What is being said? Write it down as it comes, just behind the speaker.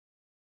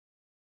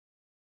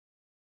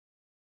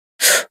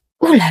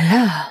Ooh la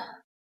la.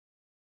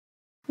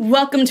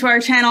 Welcome to our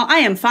channel. I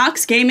am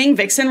Fox Gaming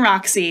Vixen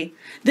Roxy.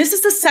 This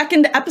is the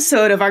second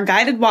episode of our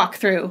guided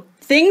walkthrough.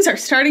 Things are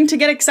starting to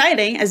get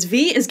exciting as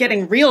V is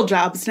getting real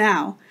jobs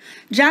now.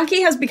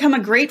 Jackie has become a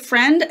great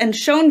friend and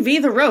shown V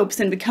the ropes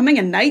in becoming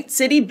a Night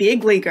City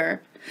big leaguer.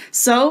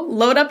 So,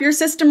 load up your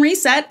system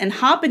reset and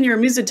hop in your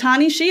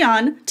Mizutani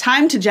Shion.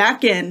 Time to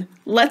jack in.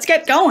 Let's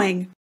get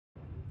going.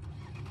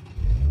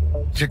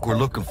 Chick we're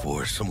looking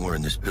for is somewhere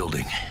in this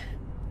building.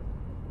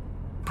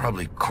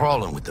 Probably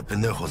crawling with the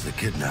pendejos that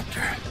kidnapped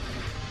her.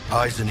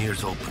 Eyes and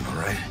ears open,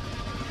 alright?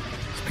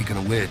 Speaking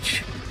of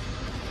which,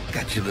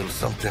 got you a little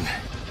something.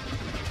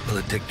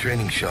 Militech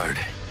training shard.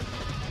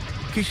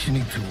 In case you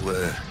need to,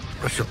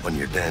 brush up on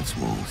your dance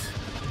moves.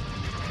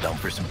 Down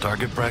for some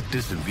target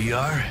practice in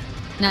VR?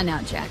 Not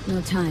now, Jack.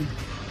 No time.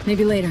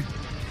 Maybe later.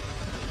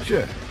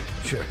 Sure.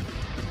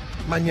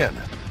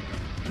 Mañana.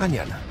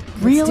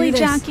 Really,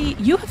 Jackie?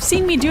 You have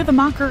seen me do the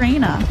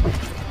Macarena.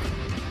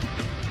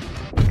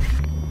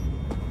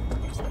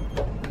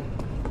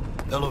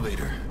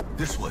 Elevator.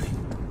 This way.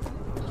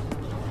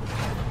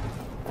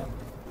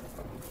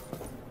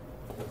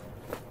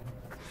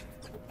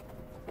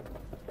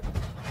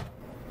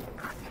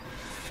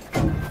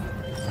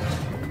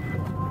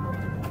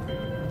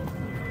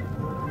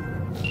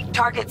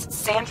 Target's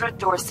Sandra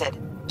Dorset.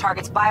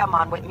 Target's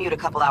biomon went mute a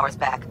couple hours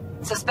back.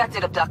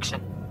 Suspected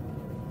abduction.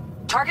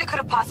 Target could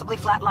have possibly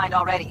flatlined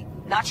already.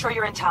 Not sure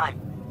you're in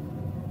time.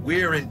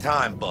 We're in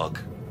time, Bug.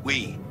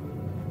 We.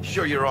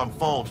 Sure you're on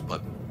phones,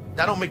 but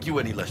that don't make you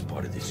any less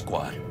part of this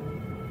squad.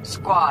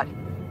 Squad.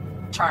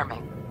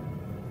 Charming.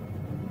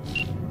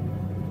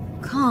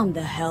 Calm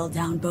the hell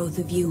down, both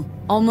of you.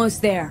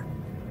 Almost there.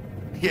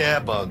 Yeah,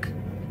 Bug.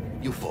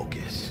 You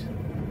focus.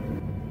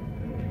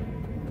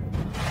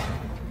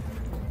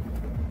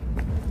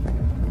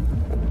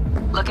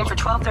 Looking for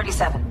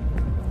 1237.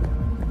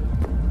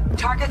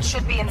 Target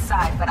should be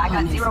inside, but I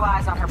got zero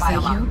eyes on her Is that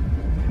biomon.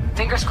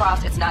 Fingers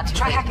crossed it's not too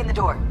Try hacking the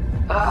door.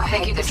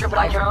 Think you could trip it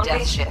on your own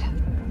death shit.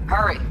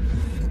 Hurry.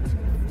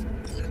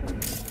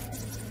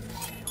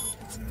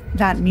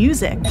 That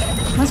music.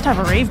 Must have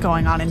a rave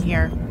going on in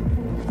here.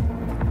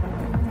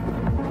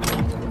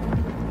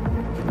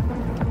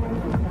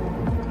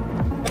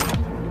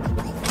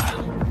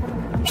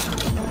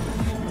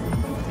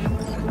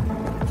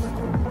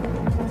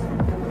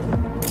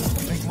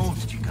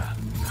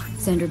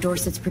 Sandra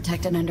Dorset's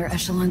protected under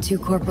Echelon 2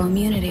 Corpo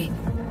immunity.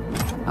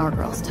 Our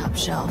girl's top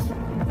shelf.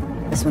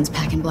 This one's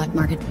packing black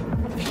market.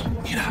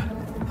 Mira,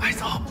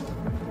 eyes up.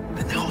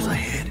 Pendejos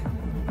ahead.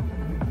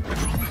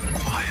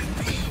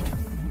 Quietly.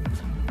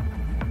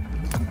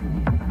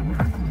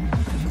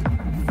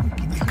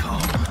 Keep it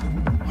calm.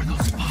 Or they'll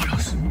spot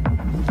us.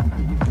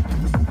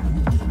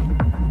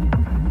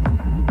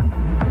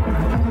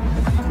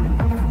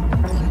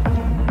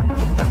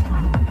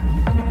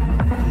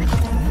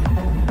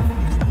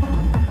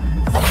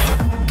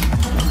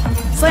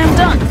 Slam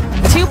dunk!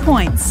 2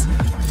 points.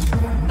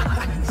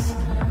 Nice.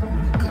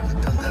 Couldn't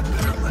have done that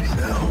better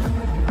myself.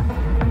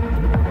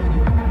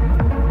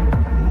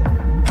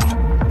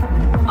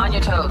 On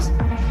your toes.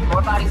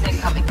 More bodies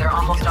incoming. They're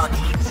almost on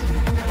you.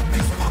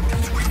 These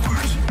fucking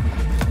sweepers.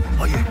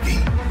 Oh yeah, D.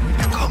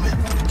 They're coming.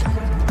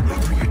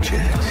 Wait for your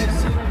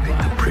chance. Pick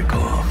the prick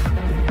off.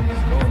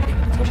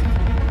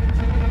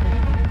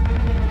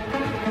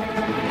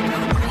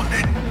 Come on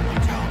then.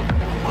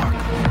 Mark.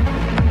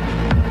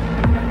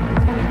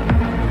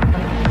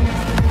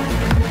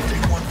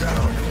 Take one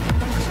down.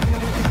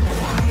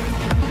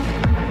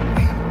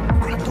 Hey,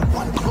 grab the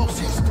one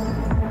closest.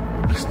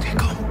 Let's take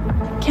him.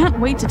 Can't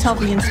wait to tell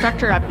the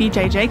instructor at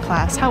BJJ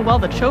class how well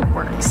the choke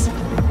works.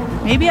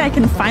 Maybe I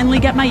can finally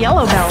get my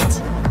yellow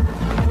belt.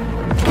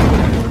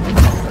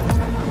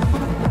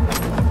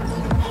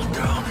 Hold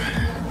down.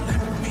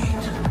 Let me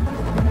meet.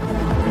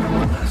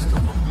 Last of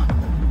them.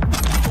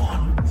 Come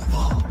on, move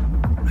up.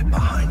 Right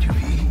behind you, V.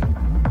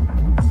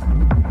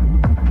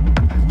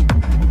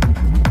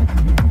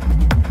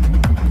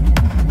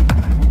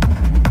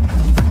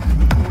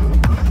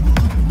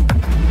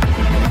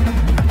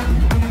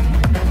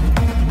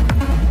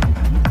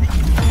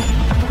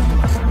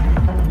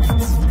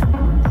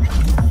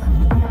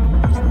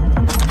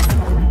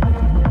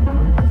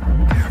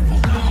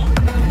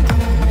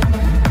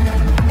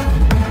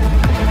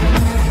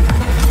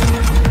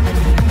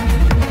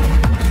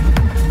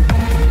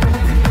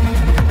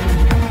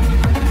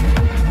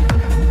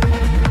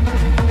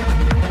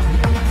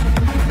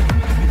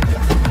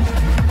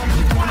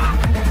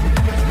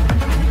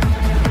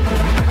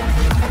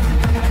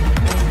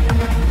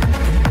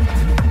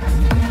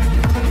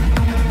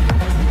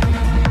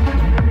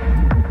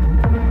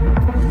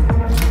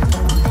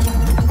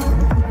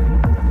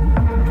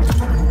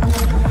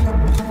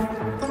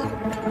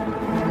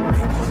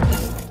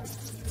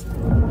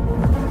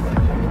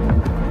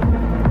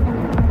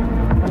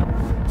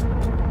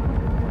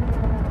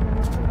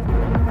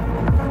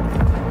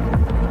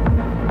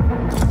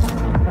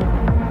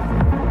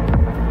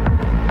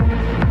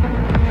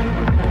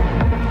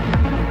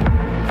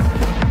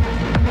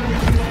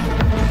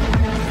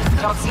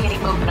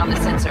 Any movement on the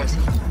sensors.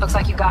 Looks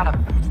like you got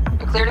them.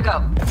 You're clear to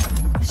go.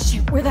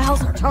 Shit, where the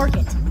hell's our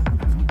target?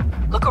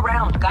 Look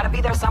around. Gotta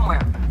be there somewhere.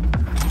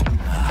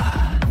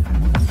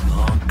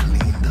 All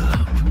cleaned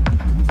up.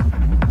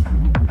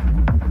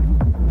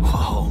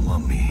 Oh,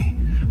 mommy.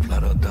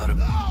 Flat out doubt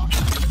about.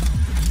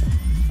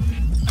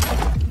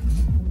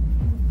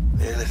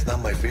 Yeah, that's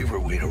not my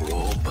favorite way to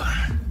roll, but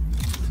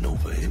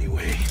Nova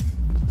anyway.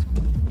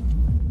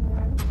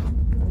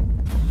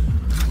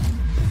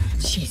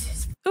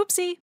 Jesus.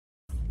 Oopsie.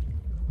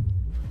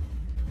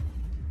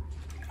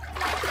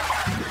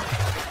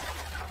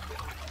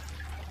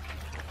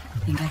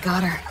 I think I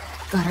got her.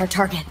 Got our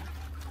target.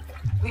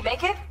 We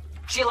make it?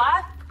 She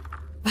alive?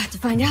 About to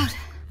find out.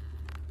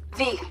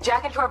 V,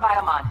 jack into her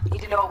biomon.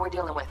 Need to know what we're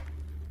dealing with.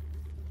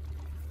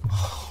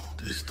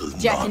 This does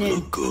Jacking not in.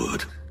 look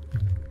good.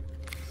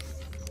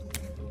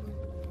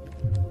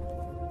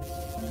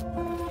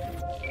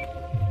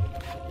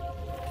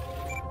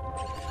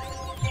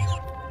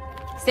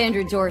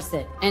 Sandra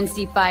Dorset,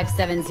 NC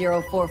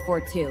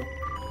 570442.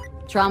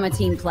 Trauma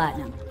Team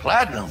Platinum.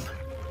 Platinum?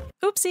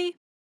 Oopsie.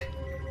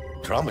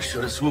 Trauma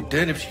should have swooped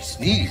in if she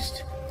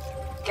sneezed.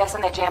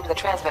 Guessing they jammed the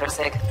transmitter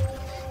sig.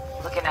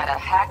 Looking at a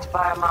hacked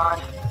biomon,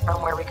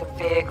 firmware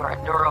reconfig, or a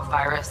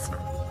neurovirus.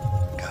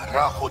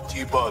 Carajo,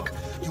 T-Bug.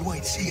 You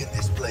ain't seeing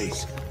this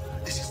place.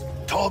 This is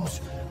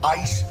tubs,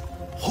 ice,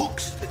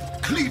 hooks,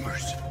 and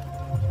cleavers.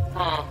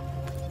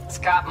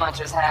 Scott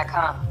Muncher's hack,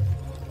 huh?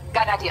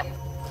 Got an idea.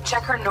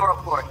 Check her neural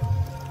port.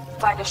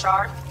 Find a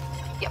shard?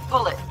 Yeah,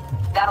 pull it.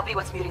 That'll be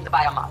what's muting the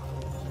biomon.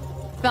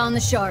 Found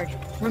the shard.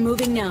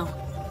 Removing now.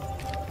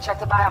 Check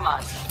the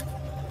biomon.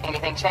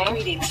 Anything change?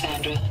 Greetings,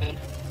 Sandra.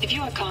 If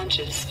you are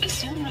conscious,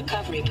 assume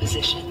recovery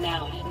position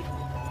now.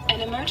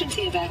 An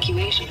emergency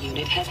evacuation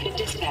unit has been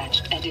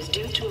dispatched and is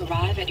due to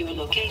arrive at your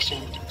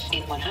location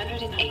in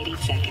 180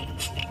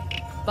 seconds.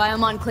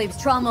 Biomon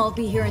claims trauma will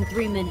be here in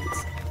 3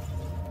 minutes.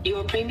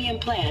 Your premium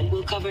plan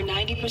will cover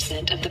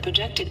 90% of the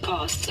projected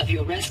costs of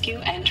your rescue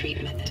and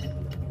treatment.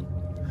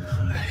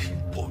 Ay,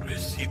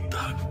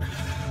 pobrecita.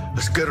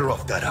 Let's get her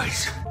off that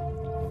ice.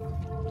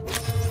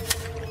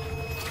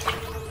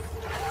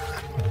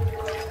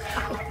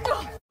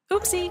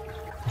 Oopsie.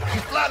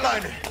 He's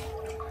flatlining.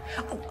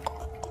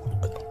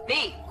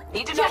 V,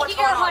 need to know what's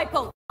Jackie, air going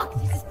on. hypo.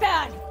 This is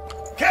bad.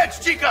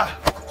 Catch, chica!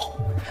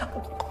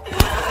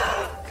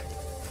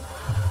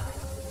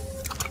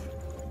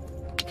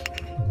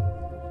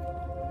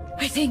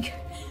 I think.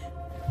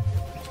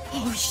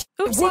 Oh, shit.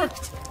 It Oopsie.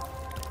 worked.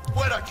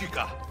 Fuera,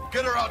 chica.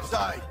 Get her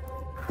outside.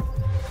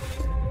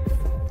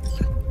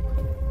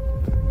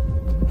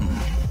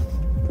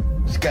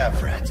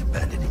 Scav rats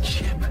abandoning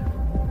ship.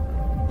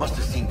 Must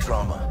have seen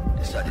trauma.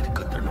 Decided to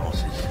cut their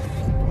noses.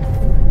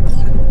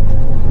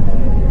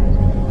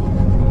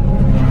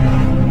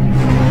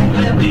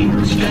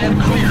 Landing,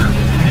 stand clear.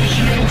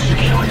 Initiate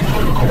security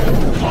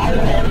protocol.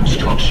 Follow all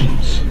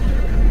instructions.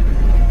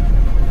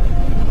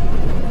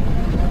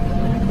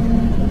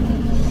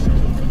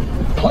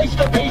 Place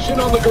the patient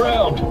on the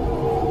ground.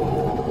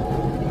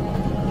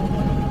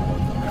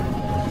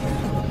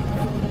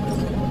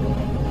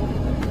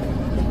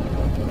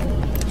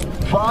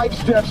 Five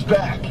steps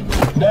back.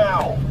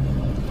 Now.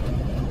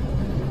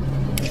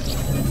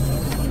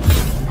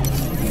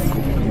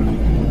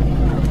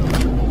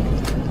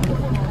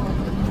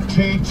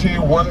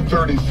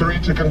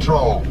 TT-133 to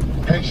control.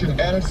 Patient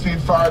NC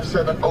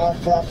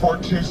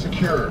 570442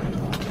 secured.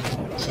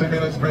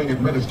 Stimulants being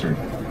administered.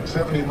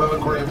 70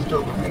 milligrams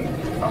dopamine.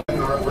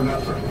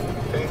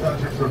 Norepinephrine.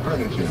 800 for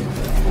Greenwich.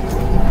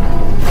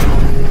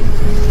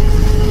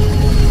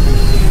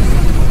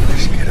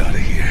 Let's get out of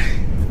here.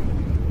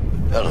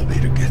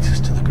 Elevator gets us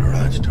to the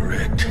garage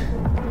direct.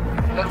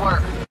 Good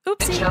work.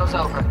 Oopsie. Show's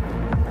over.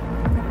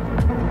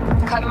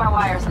 Cutting my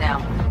wires now.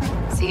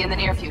 See you in the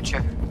near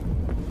future.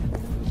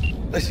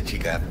 Listen,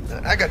 chica,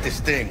 I got this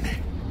thing.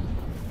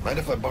 Mind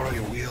if I borrow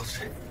your wheels?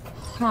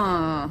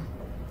 Huh.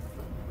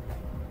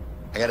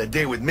 I got a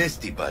day with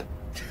Misty, but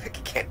I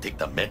can't take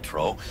the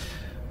metro.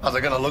 How's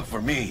it gonna look for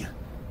me?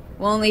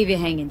 Won't leave you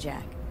hanging,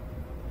 Jack.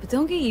 But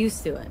don't get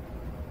used to it.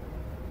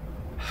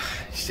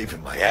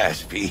 Saving my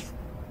ass, V.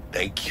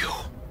 Thank you.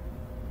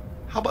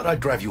 How about I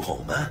drive you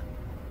home, huh?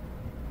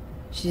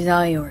 She's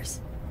all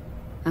yours.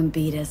 I'm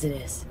beat as it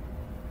is.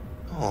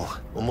 Oh,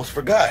 almost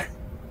forgot.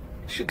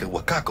 Should get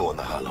Wakako in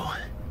the hollow.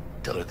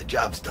 Tell her the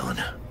job's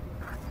done.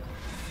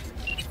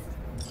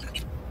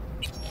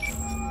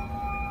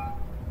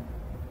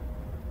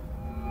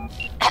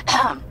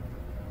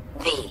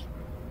 V,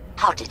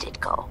 how did it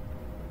go?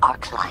 Our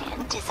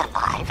client is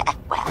alive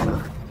and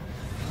well.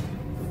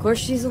 Of course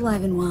she's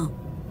alive and well.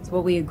 It's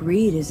what we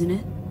agreed, isn't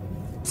it?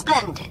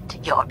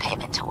 Splendid. Your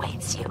payment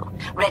awaits you.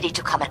 Ready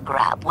to come and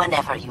grab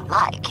whenever you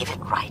like, even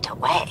right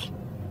away.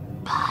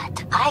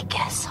 But I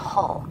guess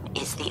home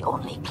is the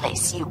only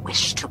place you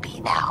wish to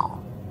be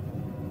now.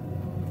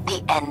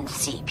 The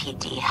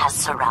NCPD has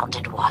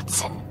surrounded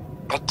Watson.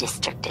 The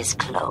district is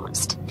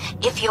closed.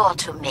 If you're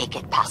to make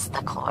it past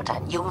the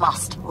cordon, you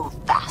must move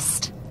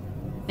fast.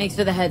 Thanks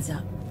for the heads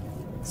up.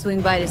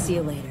 Swing by to see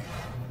you later.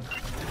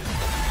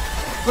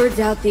 Word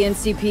out the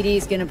NCPD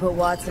is gonna put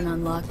Watson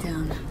on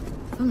lockdown.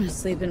 If I'm gonna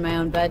sleep in my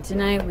own bed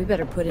tonight, we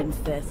better put it in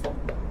 5th.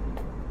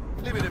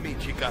 Leave it to me,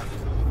 chica.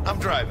 I'm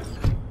driving.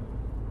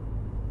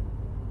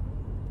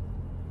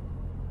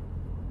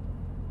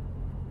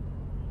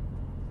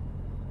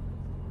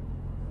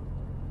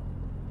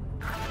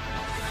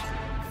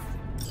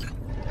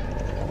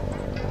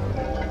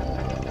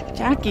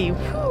 Jackie,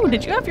 whew,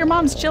 did you have your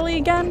mom's chili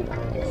again?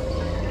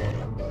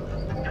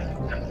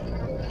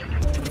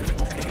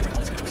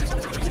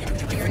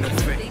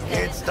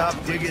 Can't stop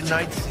digging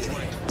Night City.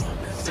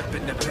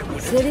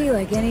 City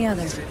like any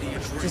other,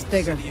 just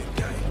bigger.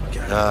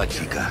 Nah,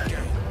 chica.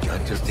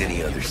 Not just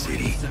any other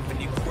city.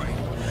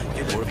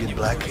 Morgan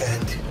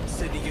Blackhand,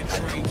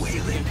 Andrew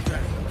Wayland,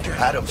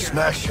 Adam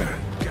Smasher.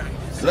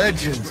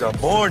 Legends are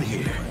born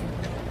here.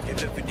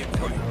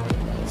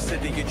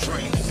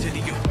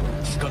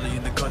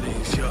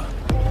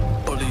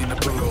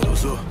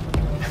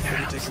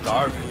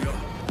 Starving.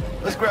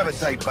 Let's grab a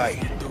tight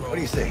bite. What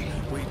do you say?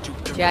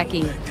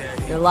 Jackie,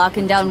 you're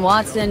locking down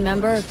Watson,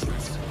 remember?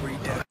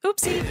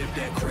 Oopsie.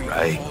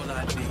 Right.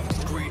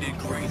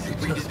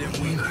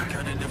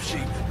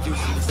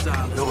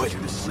 No, it.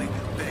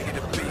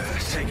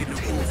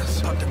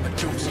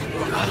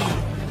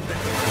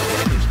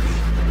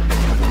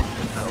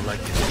 I don't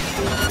like this.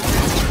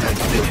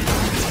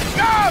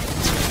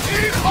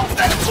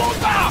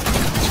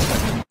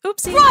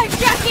 Oopsie. Run,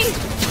 Jackie!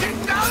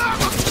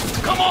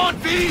 Come on,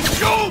 V!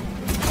 Shoot!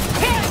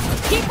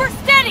 Keep her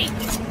steady!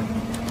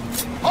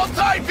 Hold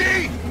tight,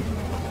 V!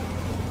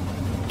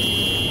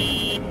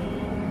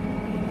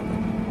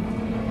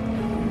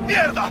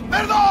 ¡Mierda!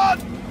 ¡Perdón!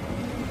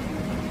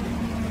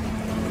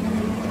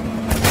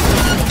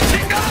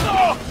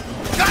 ¡Chingado!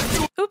 ¡Got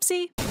you!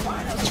 Oopsie.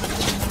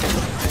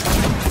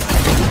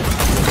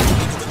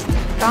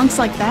 Bounce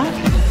like that?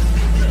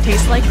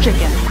 Tastes like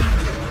chicken.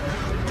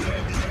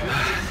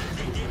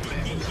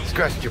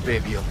 Scratched your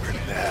baby up pretty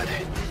bad.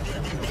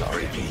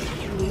 Sorry, V.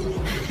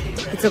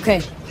 It's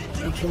okay.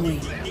 I can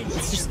wait.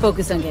 Let's just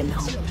focus on getting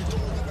home.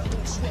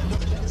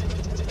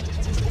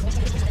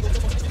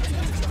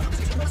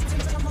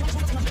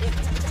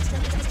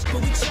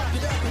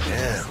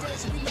 Damn.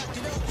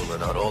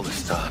 Pulling out all the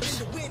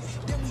stops.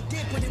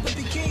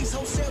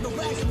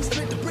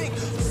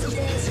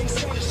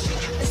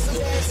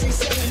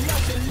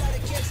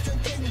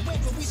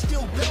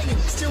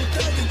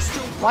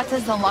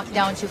 Watson's on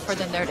lockdown to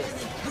further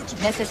notice.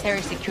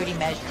 Necessary security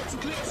measures.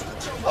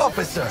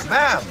 Officer,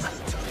 ma'am!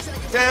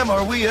 Damn,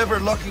 are we ever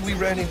lucky we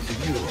ran into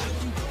you.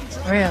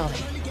 Really?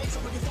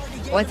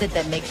 What's it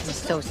that makes me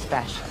so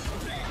special?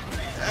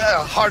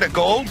 Heart of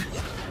gold?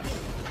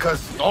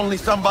 Because only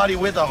somebody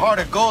with a heart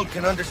of gold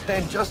can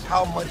understand just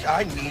how much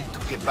I need to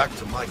get back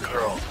to my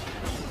girl.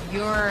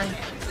 Your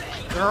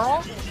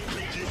girl?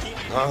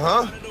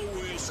 Uh-huh.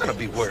 I'm gonna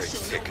be worried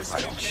sick if I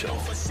don't show.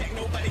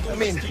 I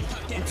mean,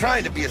 I'm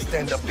trying to be a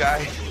stand-up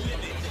guy.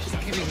 She's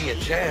giving me a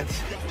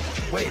chance.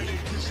 Wait.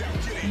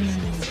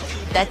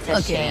 That's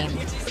a shame.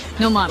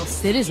 No model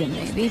citizen,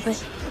 maybe, but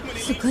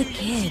he's a good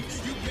kid.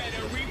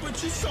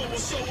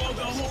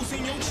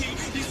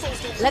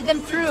 Let them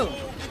through.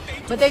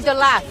 But they're the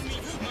last.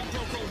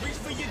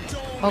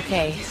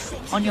 Okay,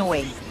 on your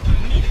way.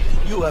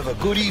 You have a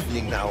good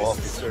evening now,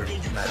 officer,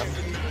 ma'am.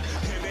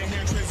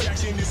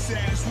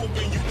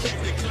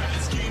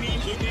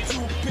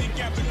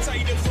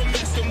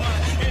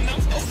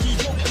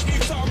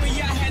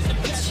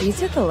 She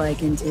took a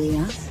liking to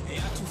you, huh?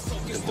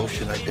 The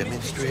emotion I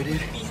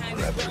demonstrated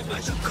grabbed her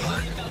by the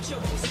gut.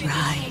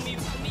 Right.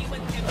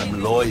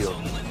 I'm loyal,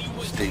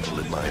 stable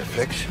in my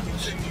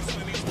affections.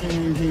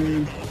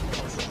 Mm-hmm.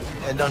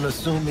 And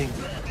unassuming.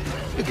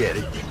 You get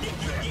it.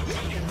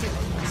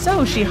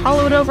 So she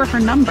hollowed over her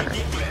number.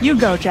 You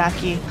go,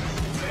 Jackie.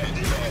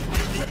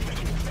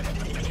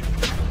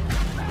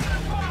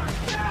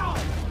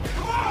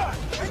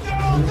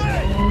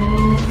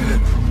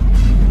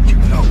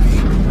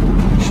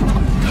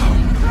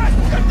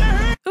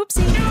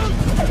 Oopsie.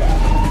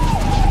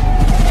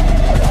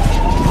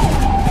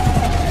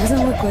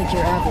 Doesn't look like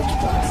your average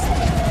boss.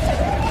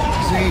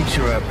 These ain't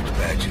your average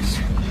badges.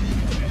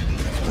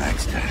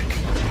 Blackstack.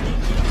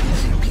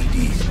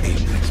 CPD's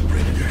apex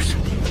predators.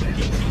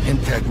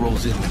 Impact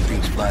rolls in when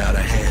things fly out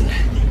of hand.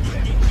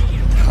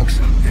 Hunks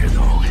up there,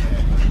 though.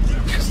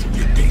 Just a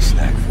midday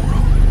snack for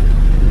them.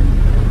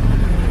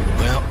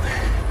 Well,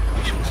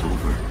 mission's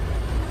over.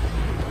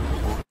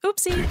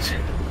 Oopsie.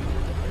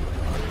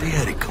 But they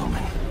had it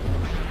coming.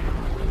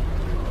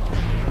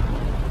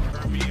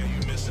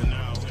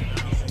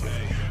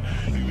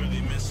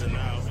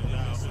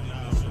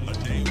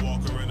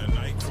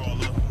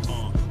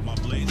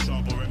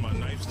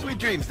 Sweet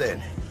dreams,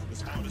 then.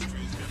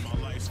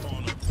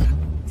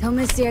 Tell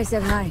Misty I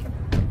said hi.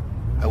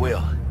 I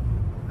will.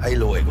 Ahí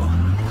luego.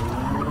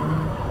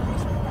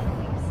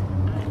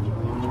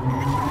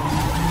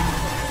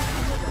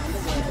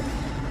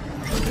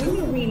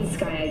 Green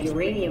Sky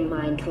uranium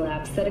mine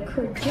collapse that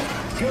occurred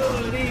just...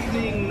 Good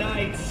evening,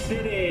 Night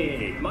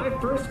City. My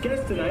first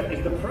guest tonight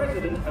is the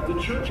president of the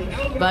Church of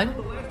Alabama.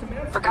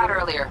 Bug? Forgot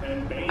earlier.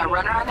 A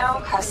runner I know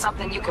has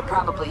something you could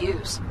probably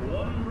use.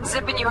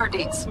 Zipping you her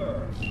deets.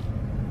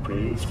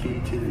 Praise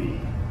be to thee,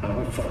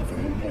 our Father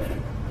in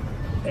heaven.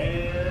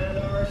 And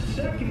our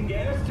second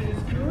guest is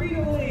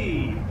Karina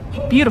Lee.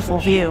 Beautiful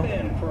view.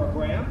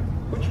 Program,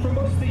 which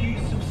promotes the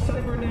use of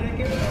cybernetic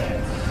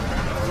implants.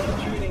 How am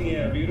I treating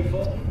you,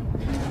 beautiful?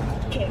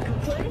 Can't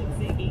complain,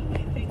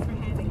 Ziggy. Thanks for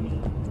having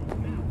me.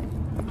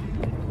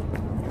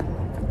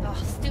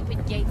 Oh,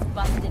 stupid gate's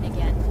busted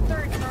again.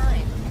 Third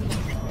time.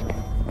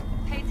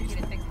 Paid to get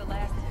it fixed the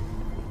last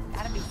two.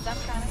 Gotta be some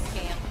kind of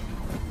scam.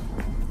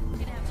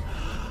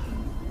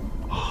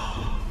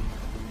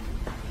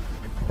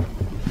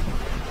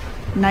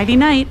 Nighty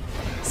night.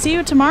 See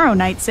you tomorrow,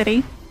 Night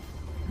City.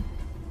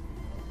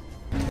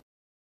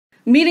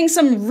 Meeting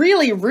some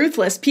really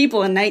ruthless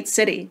people in Night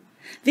City.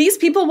 These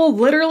people will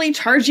literally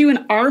charge you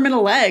an arm and a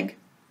leg.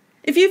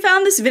 If you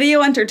found this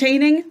video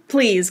entertaining,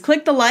 please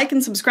click the like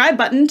and subscribe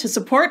button to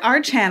support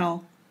our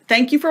channel.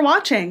 Thank you for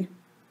watching.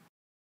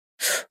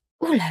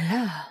 Ooh la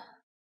la.